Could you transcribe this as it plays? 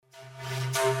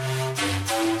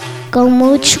con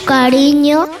mucho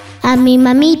cariño a mi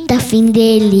mamita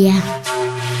Fidelia.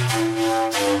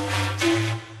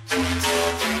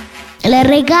 Le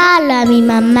regalo a mi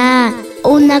mamá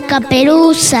una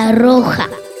caperuza roja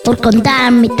por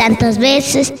contarme tantas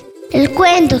veces el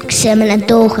cuento que se me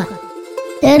antoja.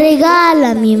 Le regalo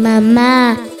a mi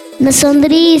mamá una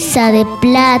sonrisa de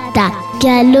plata que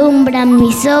alumbra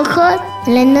mis ojos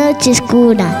en la noche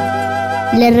oscura.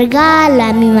 Le regalo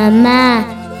a mi mamá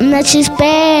una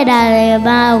chispera de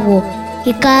vago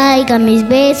que caiga mis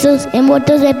besos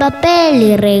envueltos de papel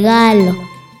y regalo.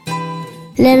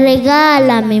 Le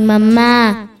regalo a mi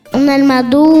mamá una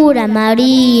armadura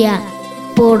amarilla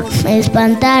por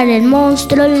espantar el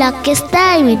monstruo la que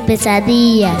está en mis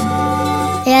pesadillas.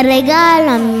 Le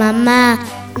regalo a mi mamá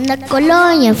una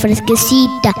colonia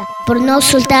fresquecita por no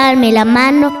soltarme la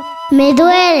mano, me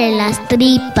duelen las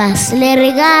tripas. Le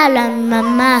regalo a mi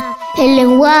mamá el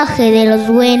lenguaje de los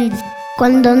duendes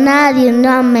cuando nadie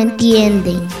no me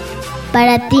entiende.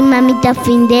 Para ti, mamita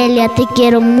Fidelia, te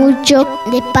quiero mucho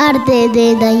de parte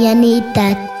de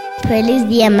Dayanita. Feliz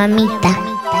día, mamita.